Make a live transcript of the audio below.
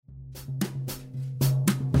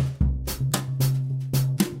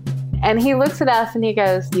And he looks at us and he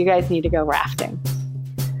goes, you guys need to go rafting.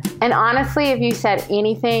 And honestly, if you said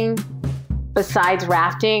anything besides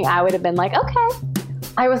rafting, I would have been like, okay.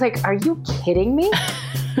 I was like, are you kidding me?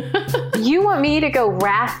 You want me to go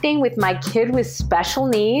rafting with my kid with special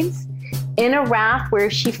needs in a raft where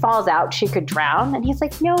if she falls out, she could drown? And he's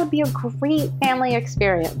like, no, it'd be a great family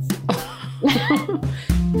experience.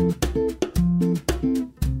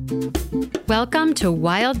 Welcome to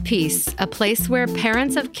Wild Peace, a place where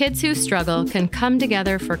parents of kids who struggle can come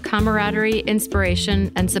together for camaraderie,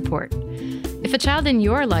 inspiration, and support. If a child in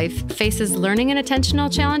your life faces learning and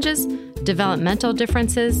attentional challenges, developmental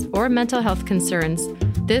differences, or mental health concerns,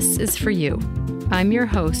 this is for you. I'm your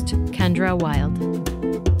host, Kendra Wild.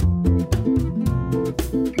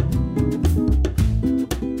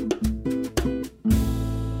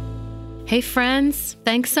 Hey friends,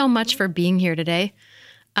 thanks so much for being here today.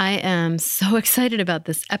 I am so excited about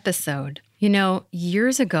this episode. You know,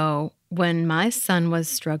 years ago, when my son was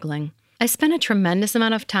struggling, I spent a tremendous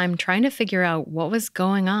amount of time trying to figure out what was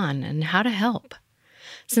going on and how to help.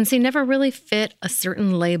 Since he never really fit a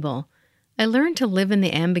certain label, I learned to live in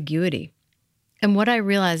the ambiguity. And what I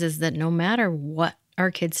realize is that no matter what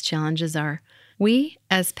our kids' challenges are, we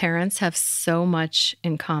as parents have so much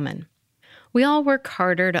in common. We all work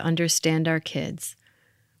harder to understand our kids.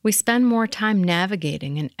 We spend more time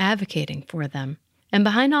navigating and advocating for them. And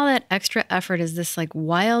behind all that extra effort is this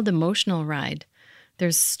wild emotional ride.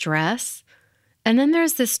 There's stress, and then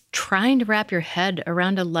there's this trying to wrap your head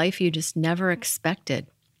around a life you just never expected.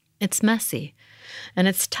 It's messy, and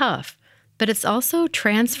it's tough, but it's also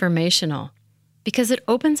transformational because it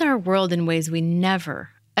opens our world in ways we never,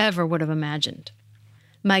 ever would have imagined.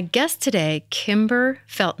 My guest today, Kimber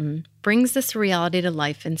Felton, brings this reality to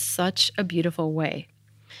life in such a beautiful way.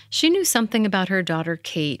 She knew something about her daughter,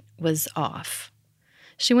 Kate, was off.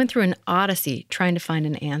 She went through an odyssey trying to find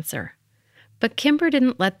an answer. But Kimber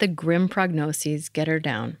didn't let the grim prognoses get her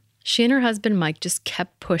down. She and her husband, Mike, just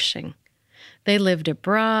kept pushing. They lived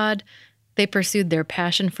abroad, they pursued their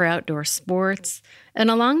passion for outdoor sports, and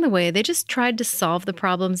along the way, they just tried to solve the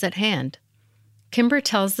problems at hand. Kimber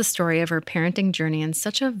tells the story of her parenting journey in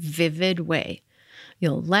such a vivid way.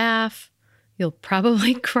 You'll laugh, you'll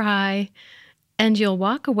probably cry, and you'll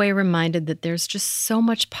walk away reminded that there's just so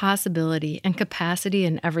much possibility and capacity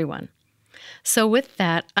in everyone. So with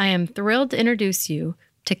that, I am thrilled to introduce you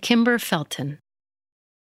to Kimber Felton.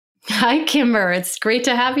 Hi, Kimber. It's great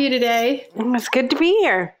to have you today. It's good to be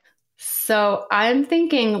here. So I'm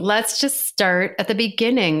thinking, let's just start at the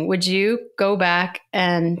beginning. Would you go back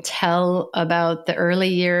and tell about the early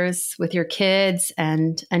years with your kids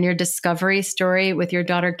and your discovery story with your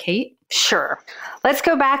daughter, Kate? Sure. Let's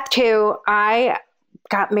go back to, I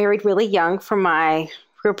got married really young from my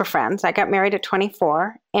group of friends. I got married at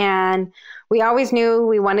 24, and we always knew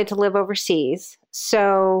we wanted to live overseas.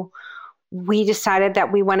 So we decided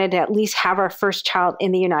that we wanted to at least have our first child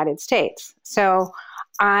in the United States. So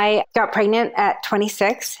I got pregnant at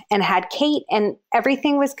 26 and had Kate, and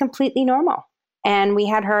everything was completely normal. And we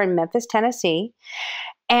had her in Memphis, Tennessee.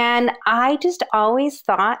 And I just always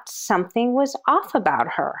thought something was off about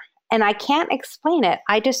her. And I can't explain it.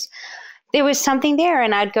 There was something there.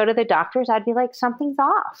 And I'd go to the doctors. I'd be like, something's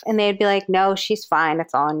off. And they'd be like, no, she's fine.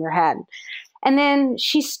 It's all in your head. And then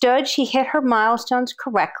she hit her milestones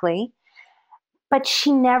correctly, but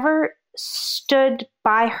she never stood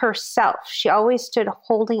by herself. She always stood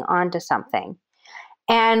holding on to something.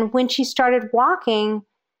 And when she started walking,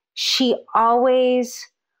 she always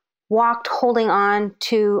walked holding on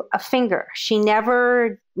to a finger. She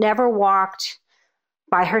never walked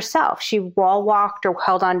by herself. She wall walked or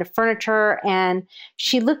held on to furniture, and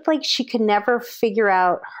she looked like she could never figure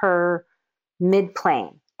out her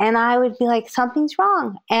mid-plane. And I would be like, something's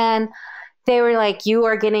wrong. And they were like, you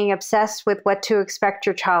are getting obsessed with what to expect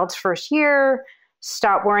your child's first year.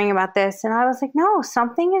 Stop worrying about this. And I was like, no,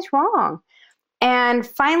 something is wrong. And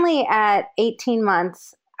finally, at 18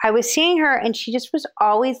 months, I was seeing her, and she just was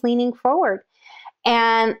always leaning forward.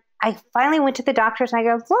 And I finally went to the doctors, and I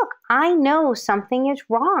go, look, I know something is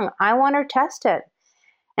wrong. I want her tested.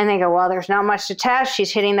 And they go, well, there's not much to test.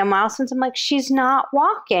 She's hitting the milestones. I'm like, she's not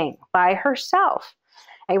walking by herself.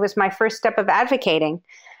 It was my first step of advocating.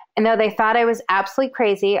 And though they thought I was absolutely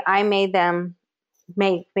crazy, I made them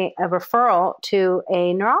make me a referral to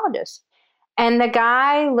a neurologist. And the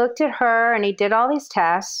guy looked at her, and he did all these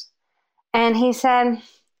tests, and he said,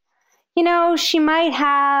 you know, she might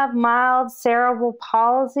have mild cerebral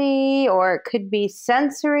palsy, or it could be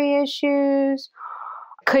sensory issues,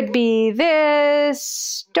 could be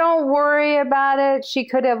this. Don't worry about it. She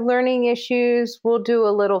could have learning issues. We'll do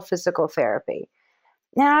a little physical therapy.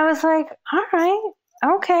 And I was like, all right.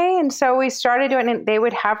 okay. And so we started doing it. And they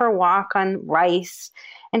would have her walk on rice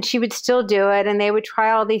and she would still do it. And they would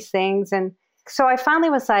try all these things. And so I finally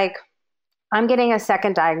was like, I'm getting a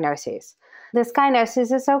second diagnosis. This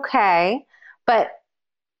diagnosis is okay, but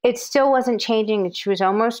it still wasn't changing. She was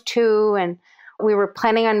almost 2 and we were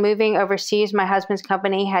planning on moving overseas. My husband's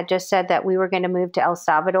company had just said that we were going to move to El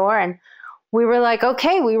Salvador. And we were like,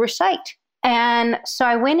 okay, we were psyched. And so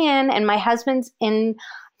I went in and my husband's in,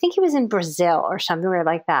 I think he was in Brazil or something weird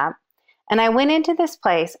like that. And I went into this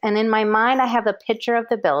place and in my mind, I have a picture of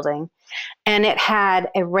the building and it had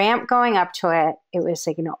a ramp going up to it. It was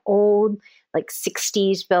like an old, like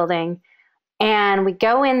 60s building. And we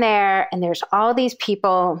go in there and there's all these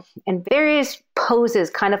people in various poses,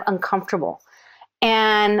 kind of uncomfortable.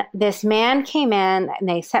 And this man came in and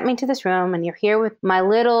they sent me to this room and you're here with my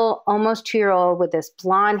little almost 2-year-old with this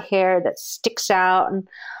blonde hair that sticks out. And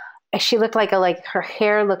she looked like her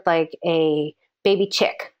hair looked like a baby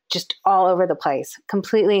chick, just all over the place,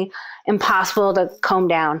 completely impossible to comb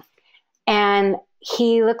down. And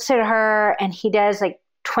he looks at her and he does like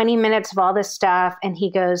 20 minutes of all this stuff. And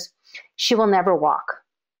he goes, she will never walk.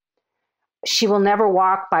 She will never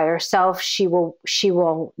walk by herself. She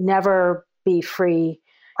will never be free.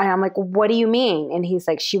 And I'm like, what do you mean? And he's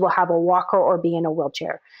like, she will have a walker or be in a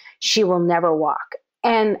wheelchair. She will never walk.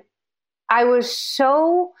 And I was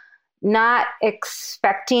so not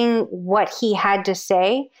expecting what he had to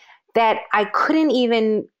say that I couldn't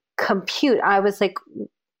even compute. I was like,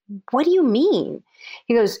 what do you mean?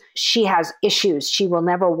 He goes, she has issues. She will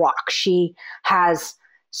never walk. She has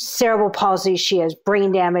cerebral palsy. She has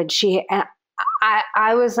brain damage.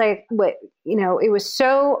 I was like, what, it was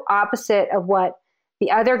so opposite of what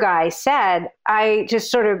the other guy said. I just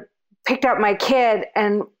sort of picked up my kid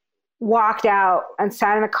and walked out and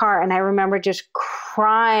sat in the car. And I remember just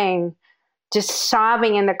crying, just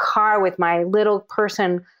sobbing in the car with my little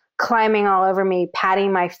person climbing all over me,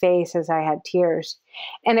 patting my face as I had tears.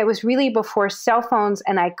 And it was really before cell phones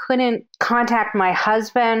and I couldn't contact my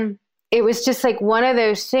husband. It was just like one of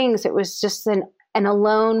those things. It was just an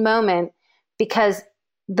alone moment because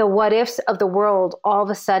the what ifs of the world all of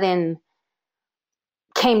a sudden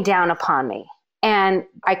came down upon me. And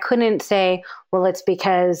I couldn't say, well, it's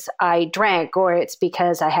because I drank, or it's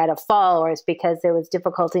because I had a fall, or it's because there was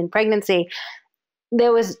difficulty in pregnancy.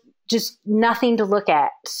 There was just nothing to look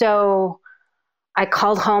at. So I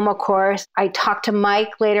called home, of course. I talked to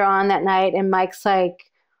Mike later on that night, and Mike's like,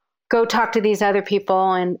 go talk to these other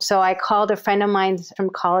people. And so I called a friend of mine from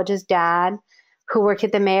college's dad who worked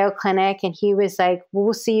at the Mayo Clinic. And he was like,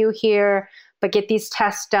 we'll see you here, but get these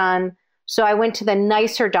tests done. So I went to the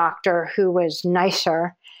nicer doctor who was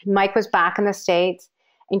nicer. Mike was back in the States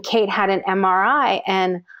and Kate had an MRI.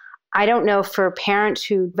 And I don't know for parents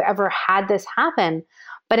who've ever had this happen,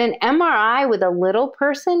 but an MRI with a little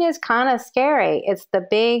person is kind of scary. It's the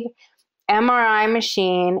big MRI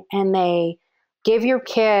machine and they give your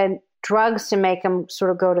kid drugs to make them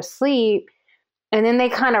sort of go to sleep. And then they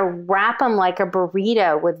kind of wrap them like a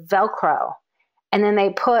burrito with Velcro. And then they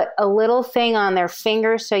put a little thing on their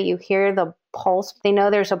finger so you hear the pulse. They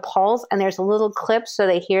know there's a pulse and there's a little clip so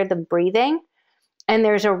they hear the breathing. And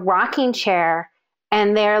there's a rocking chair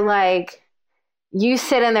and they're like, you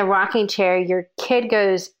sit in the rocking chair, your kid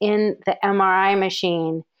goes in the MRI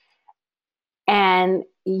machine and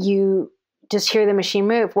you just hear the machine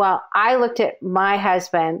move. Well, I looked at my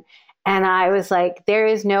husband and I was like, there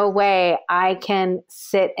is no way I can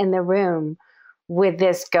sit in the room with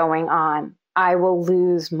this going on. I will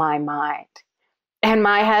lose my mind. And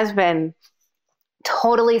my husband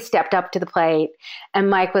totally stepped up to the plate. And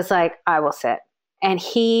Mike was like, I will sit. And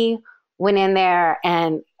he went in there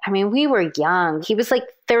and we were young. He was like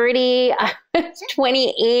 30, I was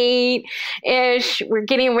 28-ish. We're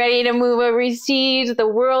getting ready to move overseas. The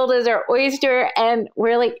world is our oyster. And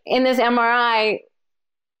we're like in this MRI.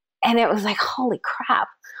 And it was like, holy crap,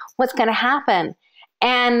 what's going to happen?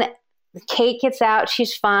 And Kate gets out,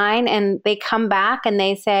 she's fine. And they come back and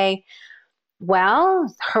they say,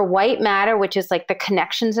 well, her white matter, which is like the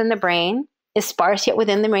connections in the brain, is sparse yet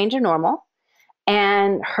within the range of normal.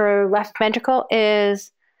 And her left ventricle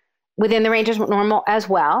is within the range of normal as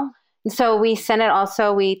well. And so we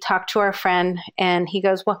talked to our friend and he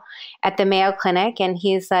goes, well, at the Mayo Clinic. And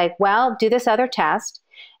he's like, well, do this other test.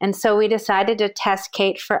 And so we decided to test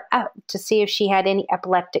Kate to see if she had any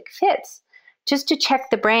epileptic fits, just to check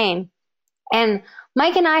the brain. And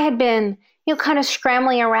Mike and I had been, kind of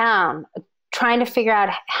scrambling around, trying to figure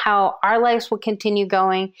out how our lives would continue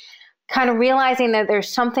going, kind of realizing that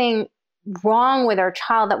there's something wrong with our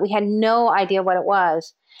child that we had no idea what it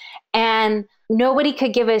was. And nobody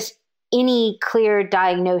could give us any clear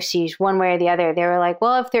diagnoses one way or the other. They were like,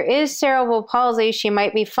 well, if there is cerebral palsy, she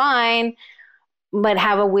might be fine, but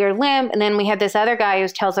have a weird limp. And then we had this other guy who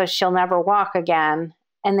tells us she'll never walk again.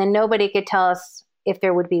 And then nobody could tell us if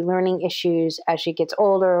there would be learning issues as she gets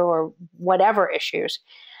older or whatever issues.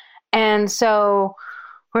 And so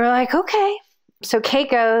we're like, okay. So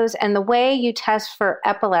Kate goes, and the way you test for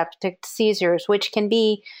epileptic seizures, which can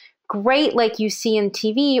be great like you see in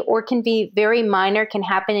TV, or can be very minor, can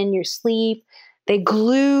happen in your sleep. They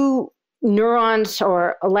glue neurons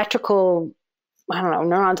or electrical,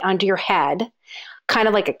 neurons onto your head, kind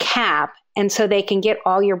of like a cap. And so they can get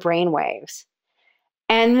all your brain waves.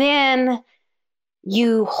 And then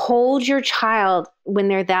you hold your child when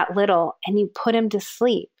they're that little and you put them to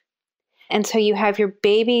sleep. And so you have your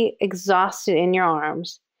baby exhausted in your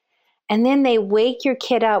arms. And then they wake your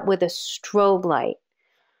kid up with a strobe light.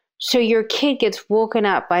 So your kid gets woken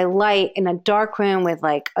up by light in a dark room with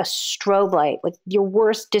like a strobe light, like your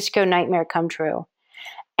worst disco nightmare come true.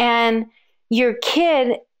 And your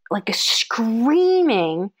kid like is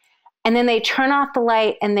screaming, and then they turn off the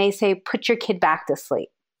light and they say, put your kid back to sleep.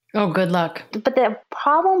 Oh, good luck. But the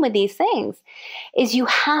problem with these things is you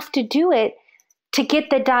have to do it to get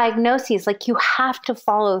the diagnoses. Like you have to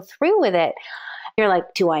follow through with it. You're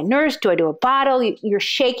like, do I nurse? Do I do a bottle? You're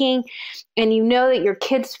shaking, and you know that your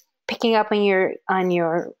kid's picking up on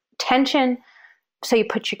your tension. So you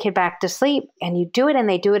put your kid back to sleep and you do it, and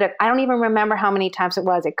they do it. I don't even remember how many times it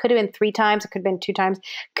was. It could have been 3 times. It could have been 2 times. It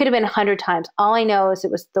could have been 100 times. All I know is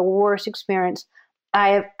it was the worst experience I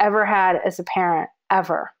have ever had as a parent,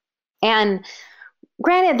 ever. And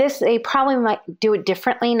granted, they probably might do it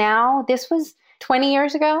differently now. This was 20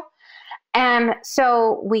 years ago. And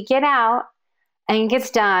so we get out and it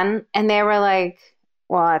gets done. And they were like,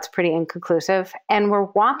 well, that's pretty inconclusive. And we're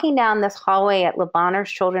walking down this hallway at Le Bonheur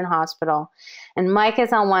Children's Hospital. And Mike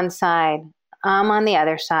is on one side, I'm on the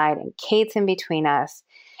other side, and Kate's in between us.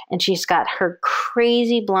 And she's got her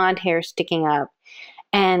crazy blonde hair sticking up.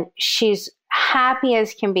 And she's happy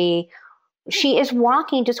as can be. She is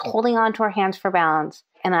walking, just holding on to her hands for balance.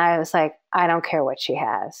 And I was like, I don't care what she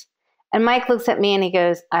has. And Mike looks at me and he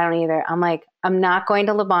goes, I don't either. I'm like, I'm not going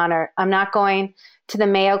to Le Bonheur. I'm not going to the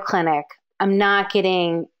Mayo Clinic.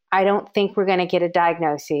 I don't think we're going to get a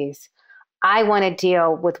diagnosis. I want to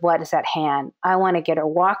deal with what is at hand. I want to get her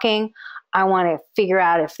walking. I want to figure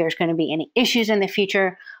out if there's going to be any issues in the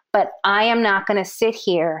future. But I am not going to sit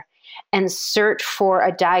here and search for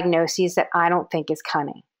a diagnosis that I don't think is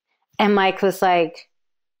coming. And Mike was like,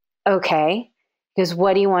 okay. He goes,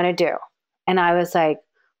 what do you want to do? And I was like,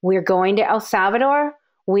 we're going to El Salvador.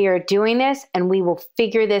 We are doing this and we will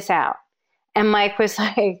figure this out. And Mike was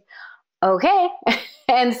like, okay.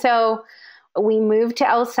 And so we moved to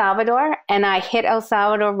El Salvador, and I hit El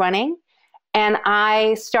Salvador running, and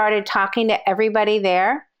I started talking to everybody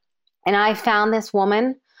there. And I found this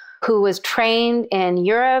woman who was trained in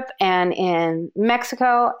Europe and in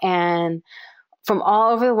Mexico and from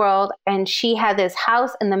all over the world. And she had this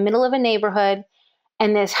house in the middle of a neighborhood.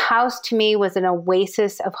 And this house to me was an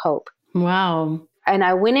oasis of hope. Wow. And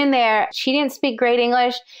I went in there. She didn't speak great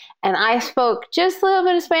English, and I spoke just a little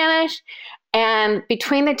bit of Spanish. And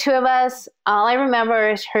between the two of us, all I remember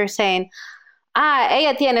is her saying,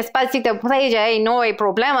 ella tiene espacio de playa y no hay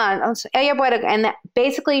problema. Ella puede. And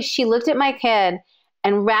basically, she looked at my kid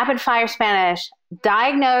and rapid fire Spanish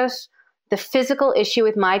diagnosed the physical issue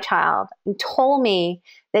with my child and told me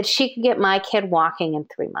that she could get my kid walking in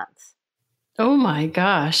 3 months. Oh my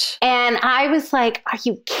gosh. And I was like, are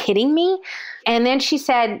you kidding me? And then she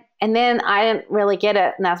said, and then I didn't really get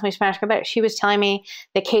it. And that's my Spanish got better. She was telling me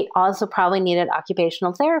that Kate also probably needed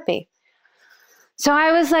occupational therapy. So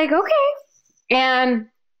I was like, okay. And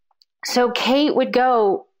so Kate would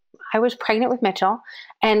go, I was pregnant with Mitchell,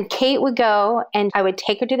 and Kate would go and I would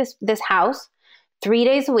take her to this house 3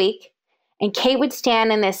 days a week. And Kate would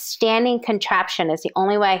stand in this standing contraption, is the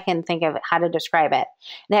only way I can think of how to describe it.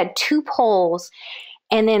 It had 2 poles,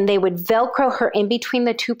 and then they would Velcro her in between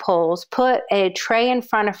the 2 poles, put a tray in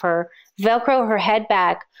front of her, Velcro her head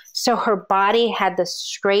back so her body had the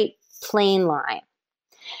straight, plain line.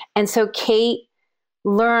 And so Kate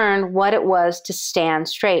learned what it was to stand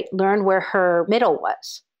straight, learned where her middle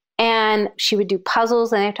was. And she would do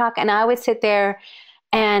puzzles and they'd talk, and I would sit there,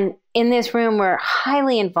 and in this room were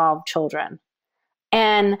highly involved children.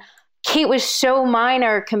 And Kate was so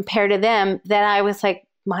minor compared to them that I was like,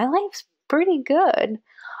 my life's pretty good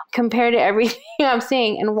compared to everything I'm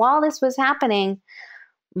seeing. And while this was happening,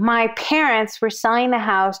 my parents were selling the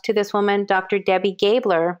house to this woman, Dr. Debbie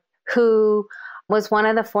Gabler, who was one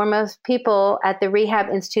of the foremost people at the Rehab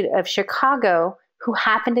Institute of Chicago who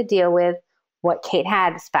happened to deal with what Kate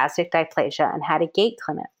had, spastic diplegia, and had a gait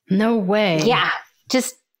clinic. No way. Yeah,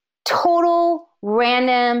 just total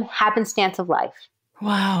random happenstance of life.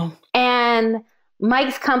 Wow. And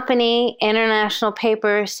Mike's company, International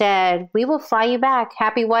Paper, said, we will fly you back.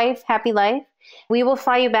 Happy wife, happy life. We will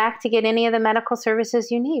fly you back to get any of the medical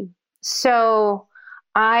services you need. So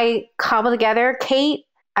I cobbled together. Kate,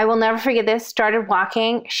 I will never forget this, started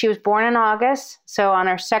walking. She was born in August. So on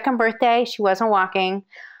her second birthday, she wasn't walking.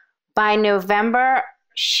 By November,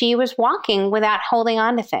 she was walking without holding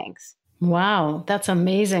on to things. Wow, that's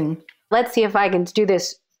amazing. Let's see if I can do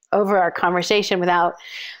this over our conversation without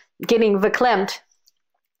getting verklempt.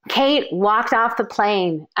 Kate walked off the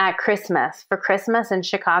plane at Christmas, for Christmas in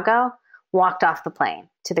Chicago, walked off the plane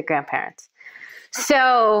to the grandparents.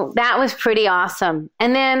 So that was pretty awesome.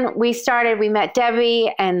 And then we met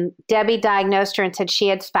Debbie, and Debbie diagnosed her and said she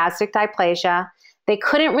had spastic diplegia. They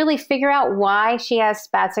couldn't really figure out why she has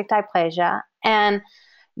spastic diplegia. And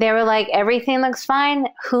they were like, everything looks fine.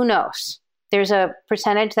 Who knows? There's a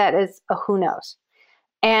percentage that is a who knows.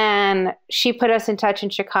 And she put us in touch in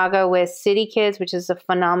Chicago with City Kids, which is a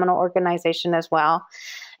phenomenal organization as well.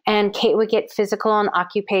 And Kate would get physical and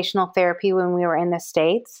occupational therapy when we were in the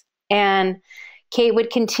States. And Kate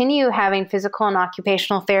would continue having physical and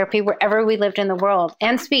occupational therapy wherever we lived in the world,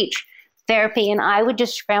 and speech therapy. And I would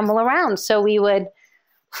just scramble around. So we would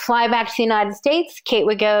fly back to the United States. Kate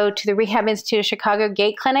would go to the Rehab Institute of Chicago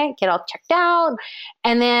Gait Clinic, get all checked out.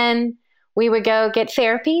 And then we would go get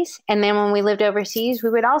therapies. And then when we lived overseas, we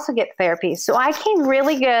would also get therapies. So I came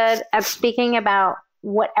really good at speaking about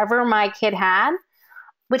whatever my kid had,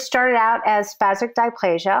 which started out as spastic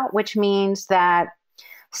diplegia, which means that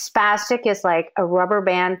spastic is like a rubber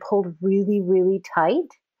band pulled really, really tight.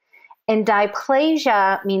 And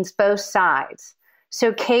diplegia means both sides.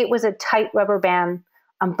 So Kate was a tight rubber band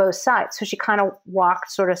on both sides. So she kind of walked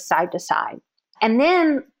sort of side to side. And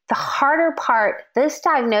then the harder part, this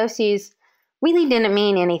diagnosis really didn't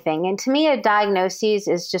mean anything. And to me, a diagnosis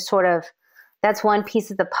is just sort of, that's one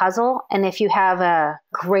piece of the puzzle. And if you have a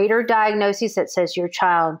greater diagnosis that says your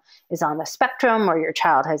child is on the spectrum, or your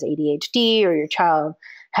child has ADHD, or your child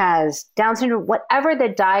has Down syndrome, whatever the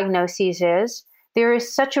diagnosis is, there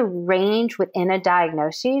is such a range within a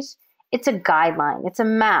diagnosis. It's a guideline. It's a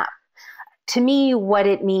map. To me, what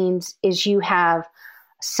it means is you have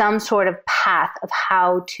some sort of path of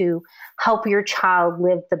how to help your child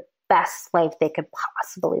live the best life they could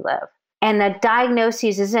possibly live. And the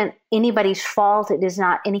diagnosis isn't anybody's fault. It is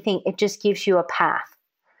not anything. It just gives you a path.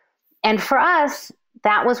 And for us,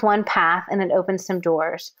 that was one path, and it opened some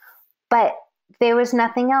doors. But there was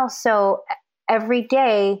nothing else. So every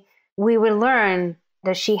day we would learn,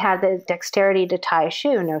 does she have the dexterity to tie a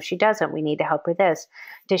shoe? No, she doesn't. We need to help with this.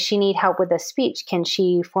 Does she need help with a speech? Can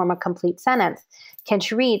she form a complete sentence? Can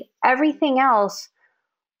she read? Everything else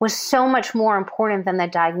was so much more important than the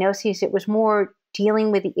diagnosis. It was more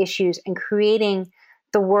dealing with the issues and creating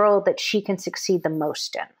the world that she can succeed the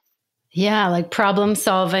most in. Yeah, like problem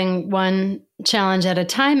solving one challenge at a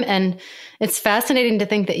time. And it's fascinating to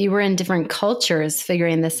think that you were in different cultures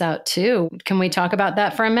figuring this out too. Can we talk about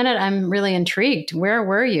that for a minute? I'm really intrigued. Where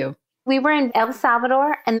were you? We were in El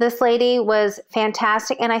Salvador, and this lady was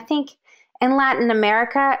fantastic. And I think in Latin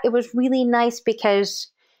America, it was really nice because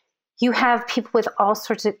you have people with all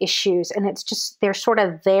sorts of issues, and it's just, they're sort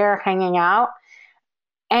of there hanging out.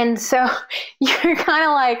 And so you're kind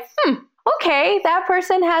of like, okay, that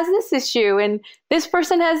person has this issue and this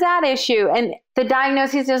person has that issue. And the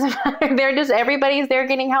diagnosis doesn't matter. They're just, everybody's there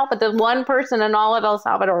getting help, but there's one person in all of El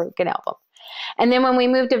Salvador who can help them. And then when we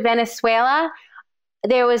moved to Venezuela,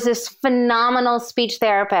 there was this phenomenal speech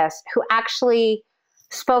therapist who actually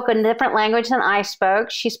spoke a different language than I spoke.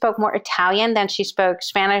 She spoke more Italian than she spoke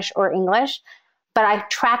Spanish or English. But I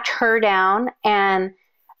tracked her down, and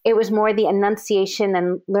it was more the enunciation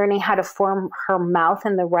and learning how to form her mouth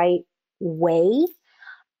in the right way.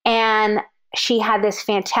 And she had this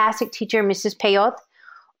fantastic teacher, Mrs. Peyot,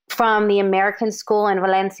 from the American School in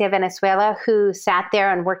Valencia, Venezuela, who sat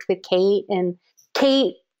there and worked with Kate. And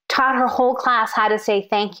Kate taught her whole class how to say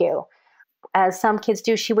thank you. As some kids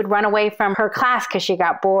do, she would run away from her class because she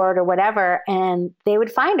got bored or whatever, and they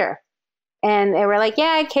would find her. And they were like,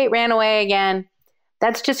 yeah, Kate ran away again.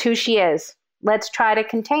 That's just who she is. Let's try to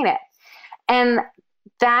contain it. And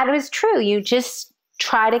that was true. You just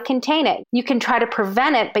try to contain it. You can try to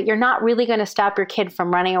prevent it, but you're not really going to stop your kid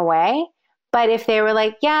from running away. But if they were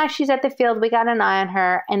like, yeah, she's at the field, we got an eye on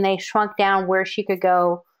her, and they shrunk down where she could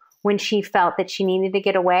go when she felt that she needed to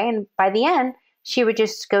get away. And by the end, she would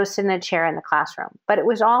just go sit in a chair in the classroom. But it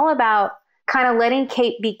was all about kind of letting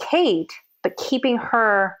Kate be Kate, but keeping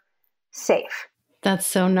her safe. That's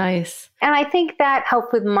so nice. And I think that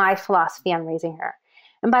helped with my philosophy on raising her.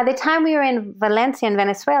 And by the time we were in Valencia in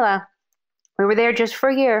Venezuela, we were there just for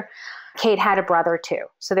a year. Kate had a brother too.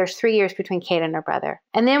 So there's 3 years between Kate and her brother.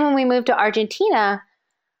 And then when we moved to Argentina,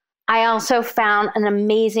 I also found an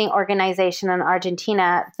amazing organization in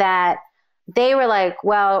Argentina that they were like,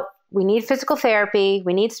 well, we need physical therapy,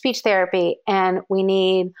 we need speech therapy, and we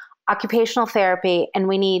need occupational therapy, and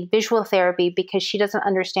we need visual therapy because she doesn't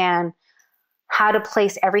understand how to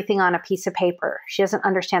place everything on a piece of paper. She doesn't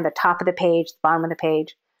understand the top of the page, the bottom of the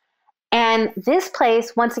page. And this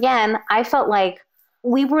place, once again, I felt like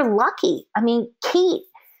we were lucky. I mean, Kate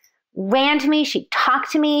ran to me, she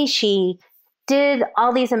talked to me, she did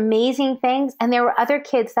all these amazing things. And there were other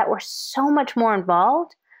kids that were so much more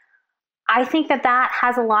involved. I think that that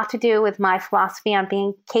has a lot to do with my philosophy on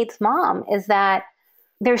being Kate's mom, is that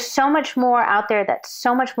there's so much more out there that's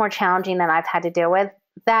so much more challenging than I've had to deal with,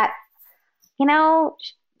 that, you know,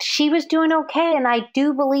 she was doing okay. And I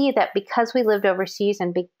do believe that because we lived overseas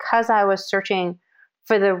and because I was searching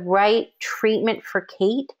for the right treatment for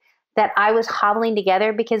Kate, that I was hobbling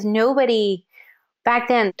together, because nobody back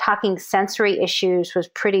then, talking sensory issues was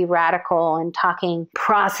pretty radical, and talking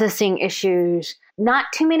processing issues, not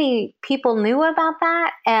too many people knew about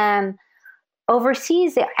that. And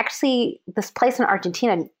overseas, actually, this place in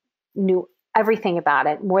Argentina knew everything about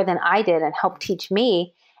it, more than I did, and helped teach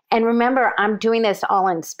me. And remember, I'm doing this all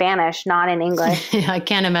in Spanish, not in English. I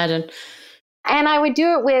can't imagine. And I would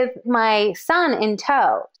do it with my son in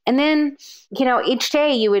tow. And then, you know, each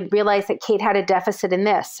day you would realize that Kate had a deficit in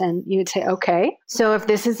this. And you'd say, okay, so if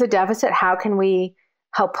this is a deficit, how can we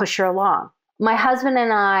help push her along? My husband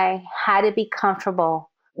and I had to be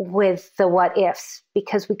comfortable with the what ifs,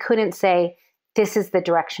 because we couldn't say, this is the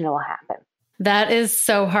direction it will happen. That is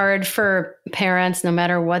so hard for parents, no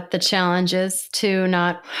matter what the challenge is, to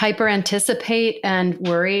not hyper anticipate and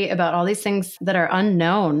worry about all these things that are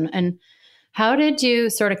unknown. And how did you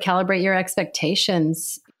sort of calibrate your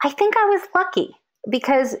expectations? I think I was lucky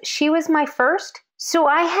because she was my first. So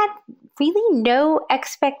I had really no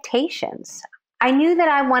expectations. I knew that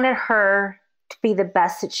I wanted her to be the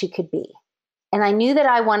best that she could be. And I knew that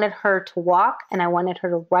I wanted her to walk, and I wanted her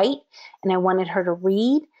to write, and I wanted her to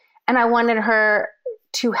read, and I wanted her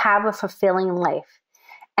to have a fulfilling life.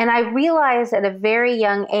 And I realized at a very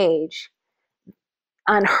young age,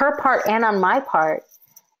 on her part and on my part,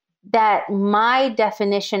 that my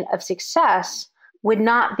definition of success would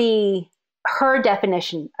not be her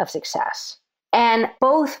definition of success. And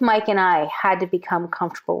both Mike and I had to become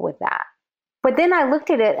comfortable with that. But then I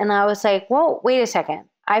looked at it and I was like, whoa, wait a second.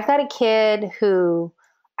 I've got a kid who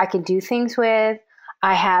I can do things with.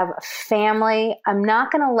 I have a family. I'm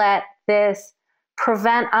not going to let this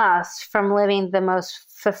prevent us from living the most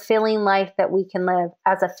fulfilling life that we can live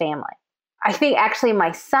as a family. I think actually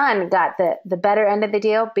my son got the better end of the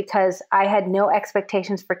deal, because I had no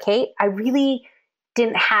expectations for Kate. I really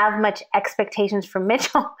didn't have much expectations for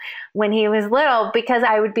Mitchell when he was little, because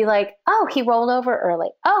I would be like, oh, he rolled over early.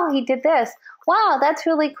 Oh, he did this. Wow, that's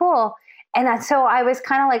really cool. And so I was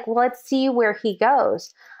kind of like, well, let's see where he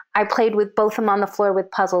goes. I played with both of them on the floor with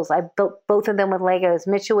puzzles. I built both of them with Legos.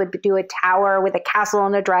 Mitchell would do a tower with a castle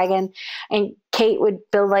and a dragon, and Kate would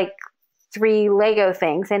build like 3 Lego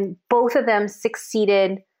things, and both of them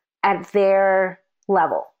succeeded at their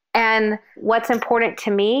level. And what's important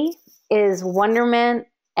to me is wonderment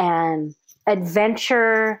and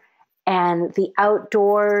adventure and the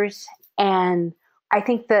outdoors. And I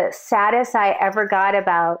think the saddest I ever got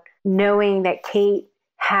about knowing that Kate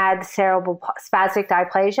had cerebral spastic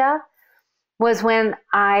diplegia was when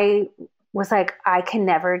I was like, I can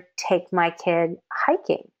never take my kid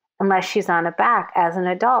hiking unless she's on a back as an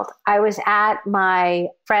adult. I was at my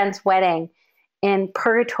friend's wedding in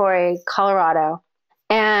Purgatory, Colorado,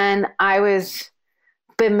 and I was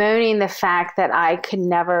bemoaning the fact that I could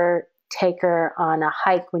never take her on a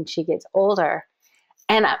hike when she gets older.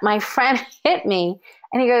 And my friend hit me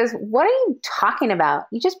and he goes, what are you talking about?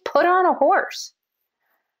 You just put her on a horse.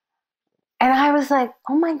 And I was like,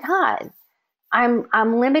 oh my God,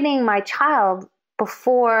 I'm limiting my child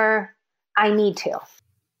before I need to.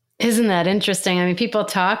 Isn't that interesting? I mean, people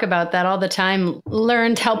talk about that all the time,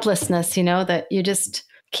 learned helplessness, you know, that you just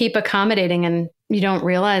keep accommodating and you don't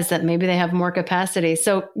realize that maybe they have more capacity.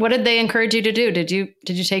 So what did they encourage you to do? Did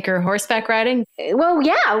you take her horseback riding? Well,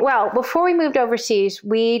 yeah. Well, before we moved overseas,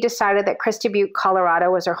 we decided that Christie Butte,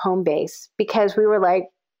 Colorado was our home base, because we were like,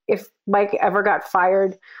 if Mike ever got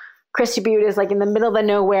fired, Christie Butte is like in the middle of the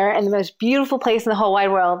nowhere and the most beautiful place in the whole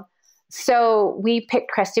wide world. So we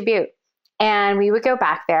picked Christie Butte, and we would go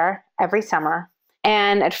back there every summer.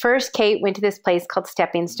 And at first, Kate went to this place called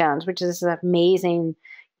Stepping Stones, which is an amazing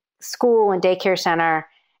school and daycare center.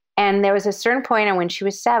 And there was a certain point, and when she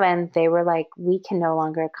was 7, they were like, we can no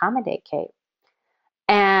longer accommodate Kate.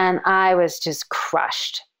 And I was just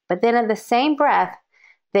crushed. But then in the same breath,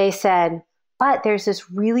 they said, but there's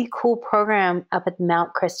this really cool program up at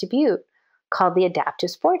Mount Crested Butte called the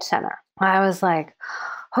Adaptive Sports Center. I was like,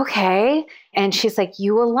 okay. And she's like,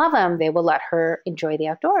 you will love them. They will let her enjoy the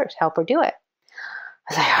outdoors, help her do it.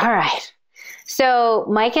 I was like, all right. So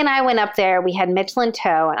Mike and I went up there. We had Mitchell in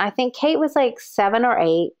tow. And I think Kate was like 7 or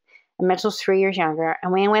 8. And Mitchell's 3 years younger.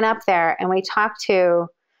 And we went up there and we talked to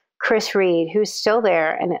Chris Reed, who's still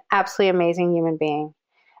there, and an absolutely amazing human being.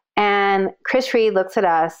 And Chris Reed looks at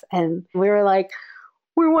us and we were like,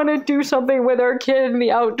 we want to do something with our kid in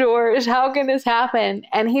the outdoors. How can this happen?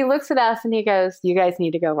 And he looks at us and he goes, you guys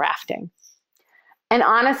need to go rafting. And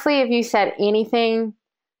honestly, if you said anything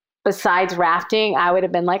besides rafting, I would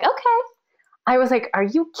have been like, okay. I was like, are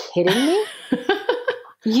you kidding me?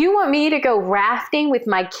 You want me to go rafting with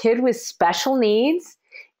my kid with special needs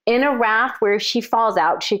in a raft where if she falls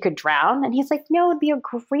out, she could drown? And he's like, no, it'd be a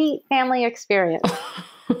great family experience.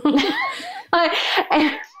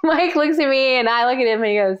 And Mike looks at me and I look at him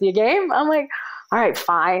and he goes, you game? I'm like, all right,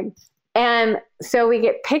 fine. And so we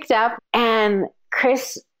get picked up and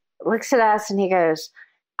Chris looks at us and he goes,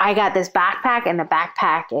 I got this backpack and the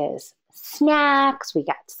backpack is snacks. We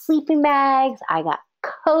got sleeping bags. I got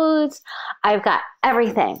coats. I've got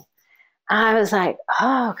everything. I was like,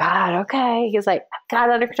 oh God, okay. He's like, I've got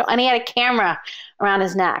it under control. And he had a camera around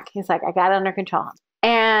his neck. He's like, I got it under control.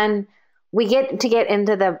 And we get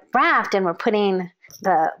into the raft and we're putting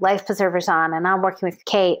the life preservers on and I'm working with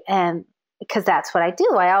Kate and because that's what I do.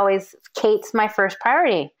 Kate's my first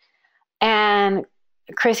priority. And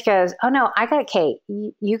Chris goes, oh no, I got Kate.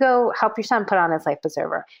 You go help your son put on his life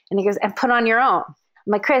preserver. And he goes, and put on your own. I'm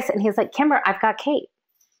like, Chris. And he's like, Kimber, I've got Kate.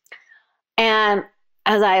 And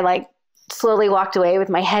as I like slowly walked away with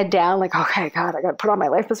my head down, like, okay, God, I got to put on my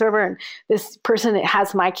life preserver. And this person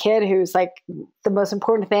has my kid who's like the most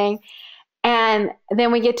important thing. And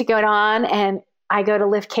then we get to go on and I go to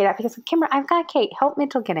lift Kate up. He goes, Kimber, I've got Kate. Help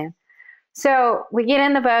Mitchell get in. So we get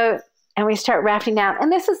in the boat and we start rafting down.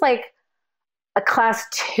 And this is like a class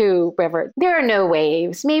 2 river. There are no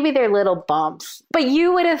waves. Maybe they're little bumps. But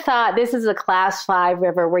you would have thought this is a class 5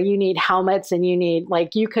 river where you need helmets and you need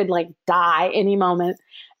you could die any moment.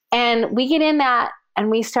 And we get in that and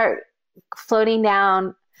we start floating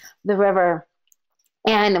down the river.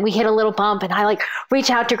 And we hit a little bump and I reach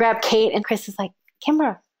out to grab Kate and Chris is like,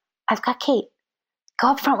 Kimber, I've got Kate. Go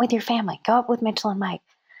up front with your family. Go up with Mitchell and Mike.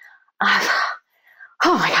 Oh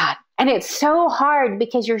my God. And it's so hard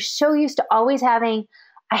because you're so used to always having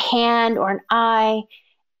a hand or an eye.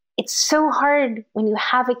 It's so hard when you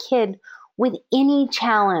have a kid with any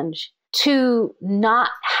challenge to not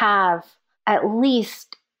have at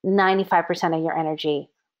least 95% of your energy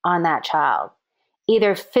on that child.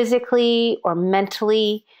 Either physically or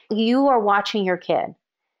mentally, you are watching your kid.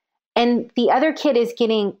 And the other kid is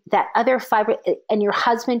getting that other fiber, and your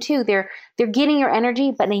husband too, they're getting your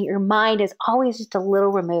energy, but your mind is always just a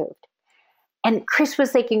little removed. And Chris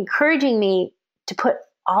was encouraging me to put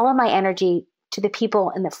all of my energy to the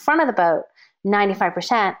people in the front of the boat,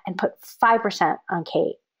 95%, and put 5% on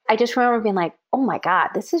Kate. I just remember being like, oh my God,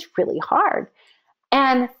 this is really hard.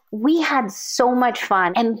 And we had so much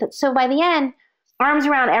fun. And so by the end, arms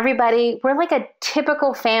around everybody. We're like a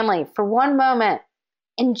typical family for one moment,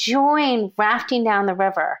 enjoying rafting down the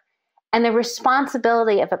river. And the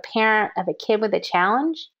responsibility of a parent of a kid with a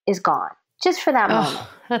challenge is gone just for that moment.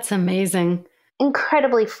 That's amazing.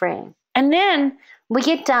 Incredibly freeing. And then we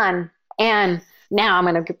get done. And now I'm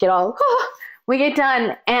going to get all, we get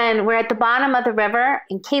done and we're at the bottom of the river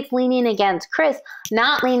and Kate's leaning against Chris,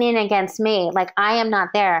 not leaning against me. I am not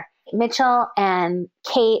there. Mitchell and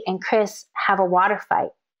Kate and Chris have a water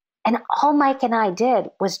fight. And all Mike and I did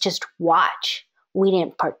was just watch. We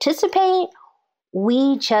didn't participate.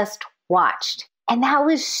 We just watched. And that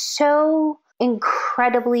was so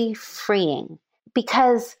incredibly freeing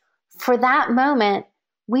because for that moment,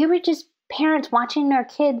 we were just parents watching our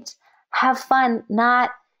kids have fun,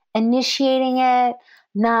 not initiating it,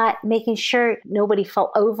 not making sure nobody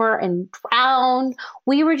fell over and drowned.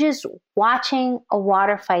 We were just watching a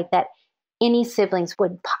water fight that any siblings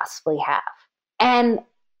would possibly have. And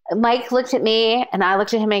Mike looked at me and I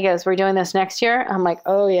looked at him and he goes, we're doing this next year? I'm like,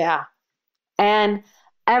 oh yeah. And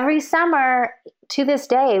every summer to this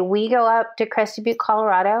day, we go up to Crested Butte,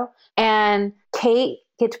 Colorado, and Kate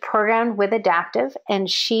gets programmed with Adaptive and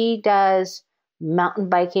she does mountain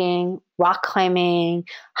biking, rock climbing,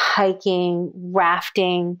 hiking,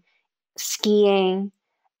 rafting skiing,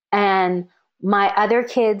 and my other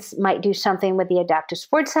kids might do something with the Adaptive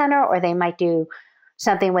Sports Center, or they might do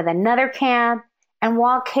something with another camp. And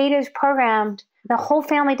while Kate is programmed, the whole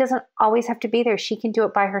family doesn't always have to be there. She can do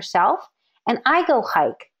it by herself. And I go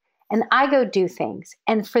hike and I go do things.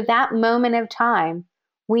 And for that moment of time,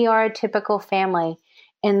 we are a typical family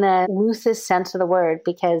in the loosest sense of the word,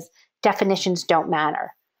 because definitions don't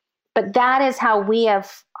matter. But that is how we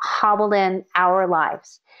have hobbled in our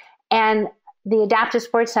lives. And the Adaptive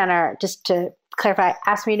Sports Center, just to clarify,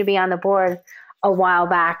 asked me to be on the board a while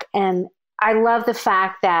back. And I love the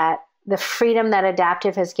fact that the freedom that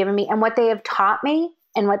Adaptive has given me and what they have taught me,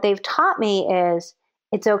 is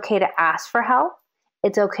it's okay to ask for help.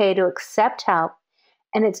 It's okay to accept help.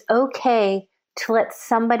 And it's okay to let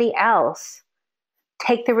somebody else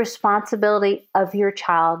take the responsibility of your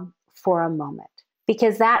child for a moment,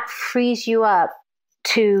 because that frees you up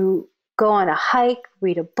to go on a hike,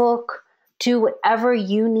 read a book, do whatever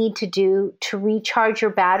you need to do to recharge your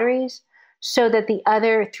batteries, so that the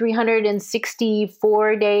other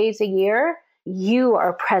 364 days a year, you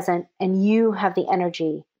are present and you have the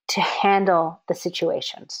energy to handle the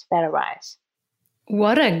situations that arise.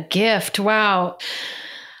 What a gift. Wow.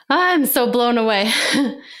 I'm so blown away.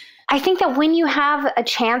 I think that when you have a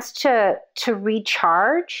chance to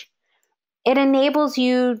recharge, it enables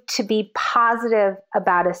you to be positive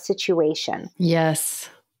about a situation. Yes.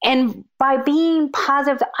 And by being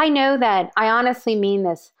positive, I know that I honestly mean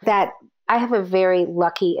this, that I have a very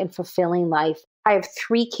lucky and fulfilling life. I have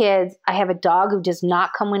 3 kids. I have a dog who does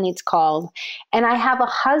not come when it's called. And I have a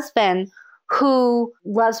husband who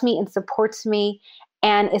loves me and supports me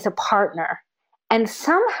and is a partner. And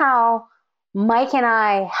somehow Mike and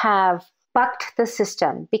I have bucked the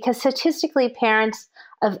system, because statistically, parents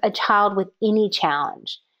of a child with any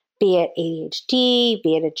challenge, be it ADHD,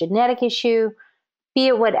 be it a genetic issue, be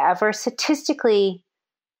it whatever, statistically,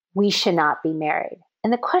 we should not be married.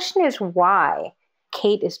 And the question is why?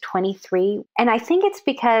 Kate is 23. And I think it's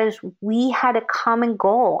because we had a common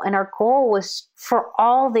goal. And our goal was for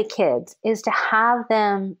all the kids is to have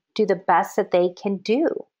them do the best that they can do.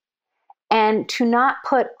 And to not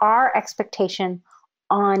put our expectation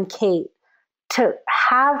on Kate, to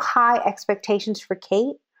have high expectations for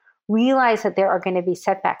Kate, realize that there are going to be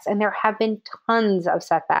setbacks. And there have been tons of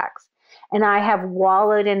setbacks. And I have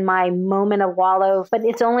wallowed in my moment of wallow, but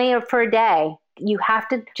it's only for a day. You have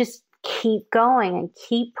to just keep going and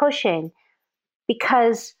keep pushing,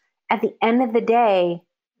 because at the end of the day,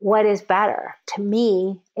 what is better? To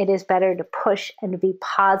me, it is better to push and to be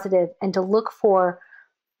positive and to look for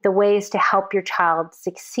the ways to help your child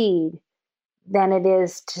succeed than it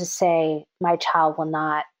is to say, my child will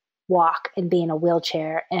not walk and be in a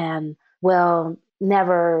wheelchair and will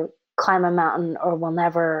never climb a mountain or will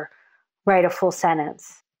never write a full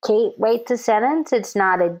sentence. Kate writes a sentence. It's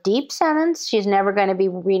not a deep sentence. She's never going to be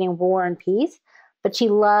reading War and Peace, but she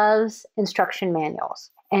loves instruction manuals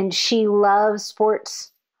and she loves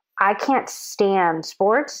sports. I can't stand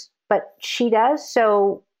sports, but she does.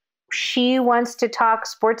 So she wants to talk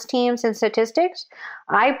sports teams and statistics.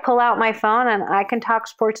 I pull out my phone and I can talk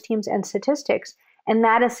sports teams and statistics. And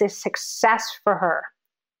that is a success for her.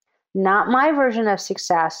 Not my version of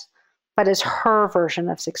success, but is her version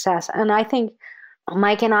of success. And I think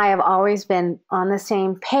Mike and I have always been on the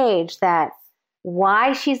same page that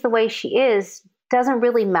why she's the way she is doesn't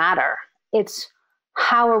really matter. It's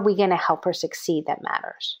how are we going to help her succeed that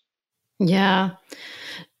matters. Yeah.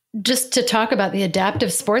 Just to talk about the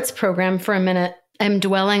adaptive sports program for a minute, I'm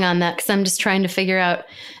dwelling on that because I'm just trying to figure out,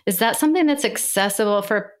 is that something that's accessible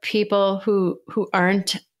for people who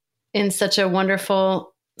aren't in such a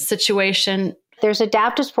wonderful situation? There's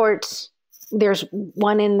adaptive sports. There's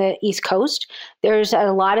one in the East Coast. There's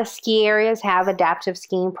a lot of ski areas have adaptive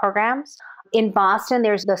skiing programs. In Boston,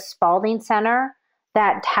 there's the Spalding Center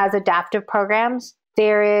that has adaptive programs.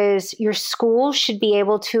 There is, your school should be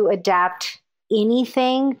able to adapt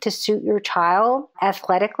anything to suit your child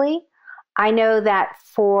athletically. I know that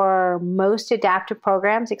for most adaptive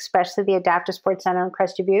programs, especially the Adaptive Sports Center in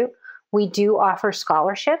Crested Butte, we do offer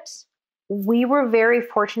scholarships. We were very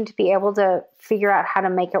fortunate to be able to figure out how to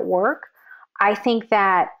make it work. I think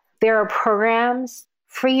that there are programs,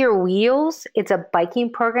 Free Your Wheels. It's a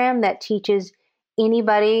biking program that teaches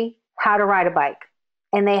anybody how to ride a bike.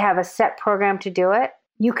 And they have a set program to do it.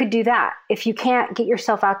 You could do that. If you can't get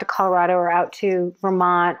yourself out to Colorado or out to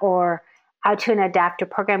Vermont or out to an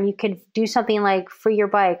adaptive program, you could do something like Free Your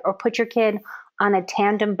Bike or put your kid on a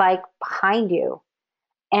tandem bike behind you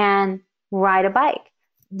and ride a bike.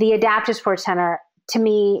 The Adaptive Sports Center, to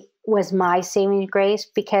me, was my saving grace,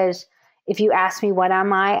 because if you ask me what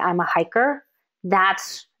am I, I'm a hiker.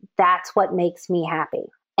 That's that's what makes me happy.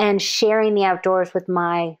 And sharing the outdoors with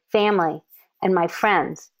my family and my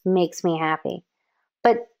friends makes me happy.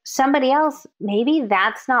 But somebody else, maybe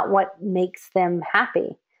that's not what makes them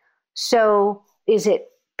happy. So is it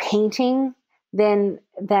painting then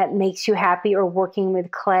that makes you happy, or working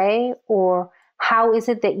with clay? Or how is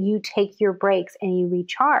it that you take your breaks and you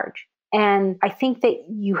recharge? And I think that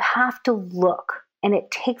you have to look, and it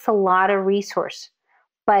takes a lot of resource.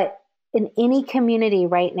 But in any community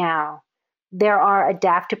right now, there are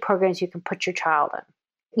adaptive programs you can put your child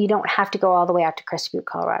in. You don't have to go all the way out to Crested Butte,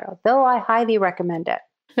 Colorado, though I highly recommend it.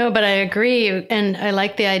 No, but I agree. And I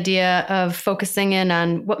like the idea of focusing in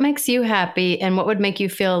on what makes you happy and what would make you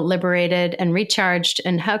feel liberated and recharged.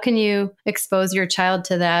 And how can you expose your child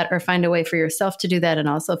to that, or find a way for yourself to do that, and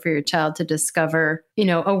also for your child to discover,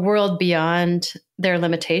 a world beyond their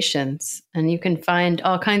limitations. And you can find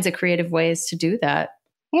all kinds of creative ways to do that.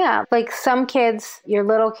 Yeah. Like some kids, your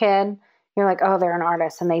little kid, you're like, oh, they're an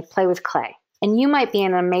artist and they play with clay. And you might be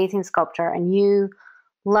an amazing sculptor and you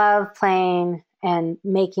love playing and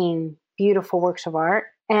making beautiful works of art.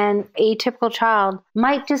 And a typical child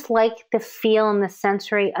might just like the feel and the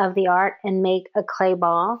sensory of the art and make a clay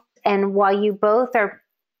ball. And while you both are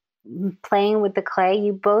playing with the clay,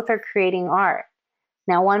 you both are creating art.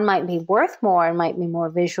 Now, one might be worth more and might be more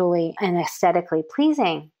visually and aesthetically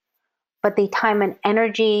pleasing, but the time and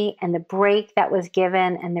energy and the break that was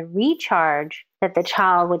given and the recharge that the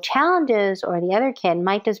child with challenges or the other kid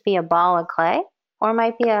might just be a ball of clay, or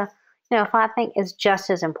might be a flat thing, is just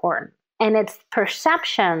as important. And it's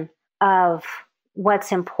perception of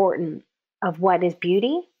what's important, of what is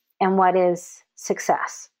beauty and what is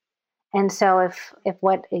success. And so if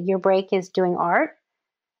what your break is doing art,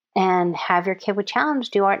 and have your kid with challenge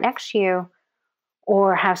do art next to you,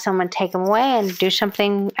 or have someone take them away and do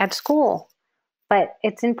something at school. But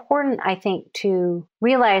it's important, I think, to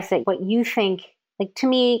realize that what you think, like to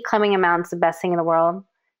me, climbing a mountain's the best thing in the world.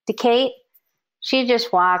 To Kate, she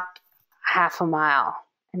just walked half a mile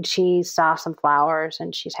and she saw some flowers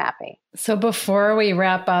and she's happy. So before we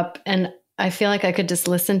wrap up, and I feel like I could just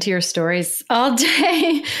listen to your stories all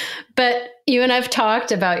day, but you and I've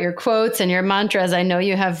talked about your quotes and your mantras. I know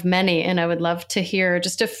you have many, and I would love to hear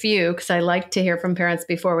just a few, because I like to hear from parents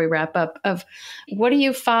before we wrap up, of what do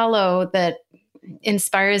you follow that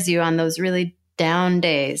inspires you on those really down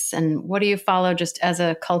days? And what do you follow just as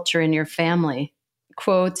a culture in your family?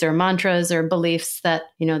 Quotes or mantras or beliefs that,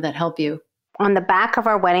 that help you? On the back of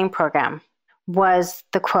our wedding program was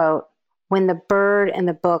the quote, "When the bird and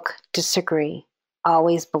the book disagree,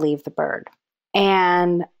 always believe the bird."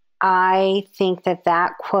 And I think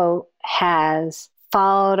that quote has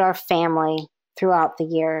followed our family throughout the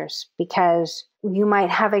years, because you might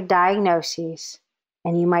have a diagnosis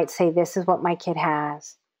and you might say, this is what my kid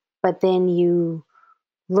has. But then you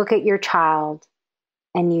look at your child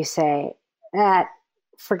and you say,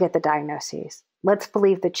 forget the diagnosis. Let's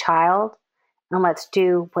believe the child, and let's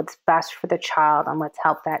do what's best for the child, and let's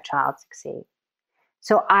help that child succeed.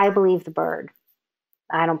 So I believe the bird.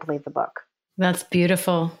 I don't believe the book. That's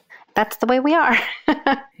beautiful. That's the way we are.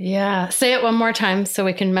 Yeah. Say it one more time so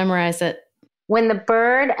we can memorize it. When the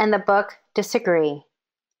bird and the book disagree,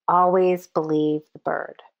 always believe the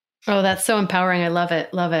bird. Oh, that's so empowering. I love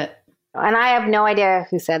it. Love it. And I have no idea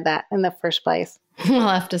who said that in the first place. We'll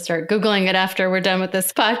have to start Googling it after we're done with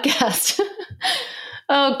this podcast.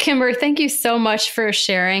 Oh, Kimber, thank you so much for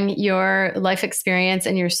sharing your life experience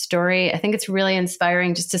and your story. I think it's really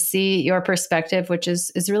inspiring just to see your perspective, which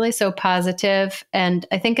is really so positive. And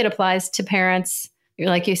I think it applies to parents,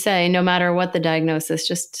 like you say, no matter what the diagnosis,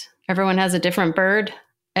 just everyone has a different bird,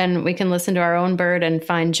 and we can listen to our own bird and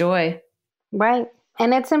find joy. Right.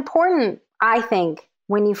 And it's important, I think,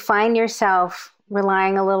 when you find yourself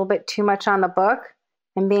relying a little bit too much on the book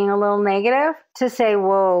and being a little negative, to say,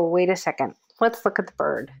 whoa, wait a second. Let's look at the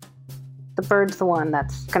bird. The bird's the one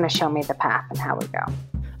that's going to show me the path and how we go.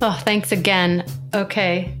 Oh, thanks again.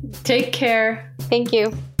 Okay. Take care. Thank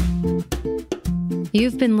you.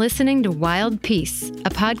 You've been listening to Wild Peace,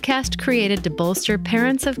 a podcast created to bolster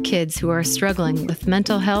parents of kids who are struggling with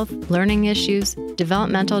mental health, learning issues,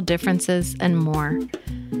 developmental differences, and more.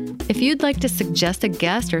 If you'd like to suggest a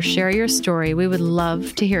guest or share your story, we would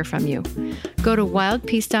love to hear from you. Go to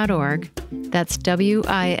wildpeace.org, that's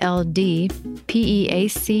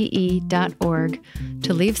wildpeace.org,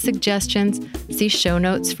 to leave suggestions, see show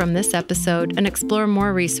notes from this episode, and explore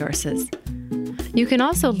more resources. You can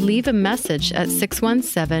also leave a message at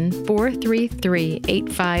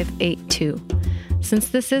 617-433-8582. Since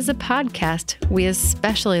this is a podcast, we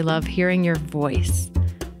especially love hearing your voice.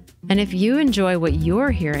 And if you enjoy what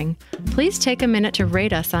you're hearing, please take a minute to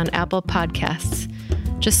rate us on Apple Podcasts.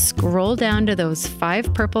 Just scroll down to those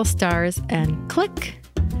 5 purple stars and click.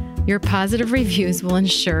 Your positive reviews will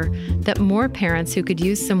ensure that more parents who could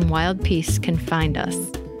use some wild peace can find us.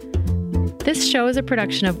 This show is a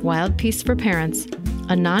production of Wild Peace for Parents,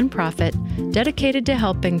 a nonprofit dedicated to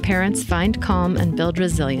helping parents find calm and build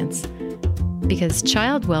resilience. Because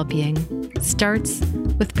child well-being starts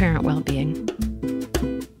with parent well-being.